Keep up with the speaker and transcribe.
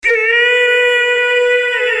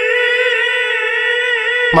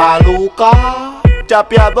Maluca,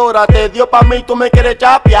 chapeadora te dio pa' mí, tú me quieres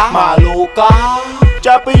chapear. Maluca,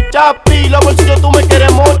 chapi chapi, los bolsillos tú me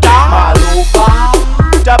quieres mochar. Maluca,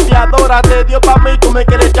 chapeadora te dio pa' mí, tú me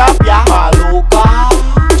quieres chapear. Maluca,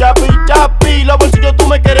 chapi chapi, los bolsillos tú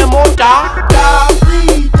me quieres mochar.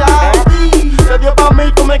 Chapi chapi, te dio pa'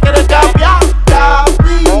 mí, tú me quieres chapear.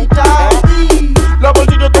 Chapi chapi, los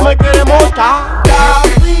bolsillos tú me quieres mochar.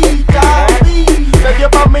 Chapi chapi, te dio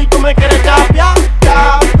pa' mí, tú me quieres chapear.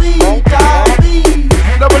 Chapi chapi,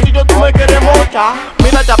 los bolsillos tú me quieres mochar.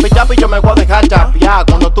 Mira chapi chapi, yo me voy a dejar chapear.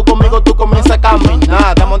 Cuando tú conmigo tú comienzas a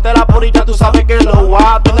caminar. Te monté la purilla, tú sabes que lo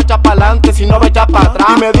hago. Tú no echas para adelante, si no me echas para atrás.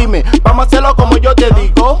 Dime, vamos a hacerlo como yo te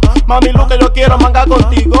digo. Mami Luca, yo quiero manga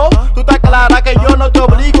contigo. Tú estás clara que yo no te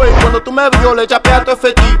obligo. Y cuando tú me violes, chapea tu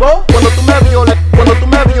efectivo. Cuando tú me violes, cuando tú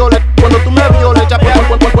me violes, cuando tú me violes, chapea.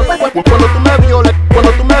 Cuando tú me violes,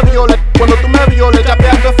 cuando tú me violes, cuando tú me violes,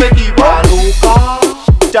 chapea tu efectivo. Maluca,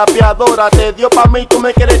 chapeadora te dio pa' mí, tú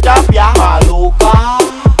me quieres chapear. Maluca,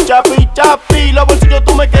 chapi chapi, los bolsillos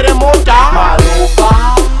tú me quieres mochar.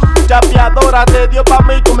 Maluca, chapeadora te dio pa'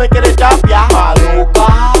 mí, tú me quieres chapear.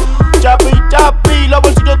 Maluca, chapi chapi, los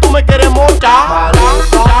bolsillos tú me quieres mochar.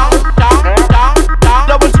 Maluca,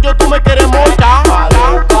 los bolsillos tú me quieres mochar.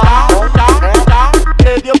 Maluca,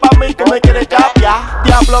 te dio pa' mí, tú me quieres chapear.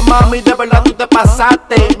 Diablo mami, de verdad tú te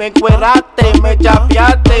pasaste. Me encueraste, me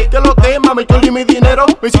chapeaste. ¿Qué lo que mami? Yo di mi dinero.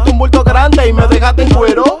 Me hiciste un bulto grande y me dejaste en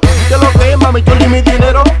cuero. ¿Qué lo que mami? Yo di mi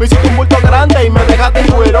dinero. Me hiciste un bulto grande y me dejaste en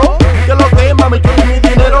cuero. ¿Qué lo que mami? Yo di mi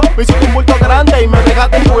dinero. Me hiciste un bulto grande y me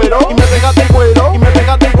dejaste en cuero. Y me dejaste en cuero. Y me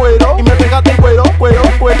dejaste en cuero. Y me dejaste en cuero. Cuero.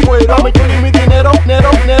 Mami, yo di mi dinero. Nero.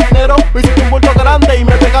 Me hiciste un bulto grande y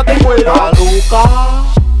me dejaste en cuero. Maluca,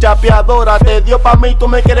 chapeadora te dio pa' mí, tú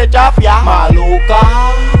me quieres chapear. Maluca,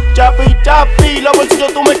 chapi chapi, los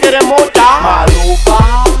bolsillos tú me quieres mochar.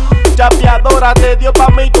 Maluca, chapeadora te dio pa'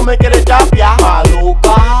 mí, tú me quieres chapear.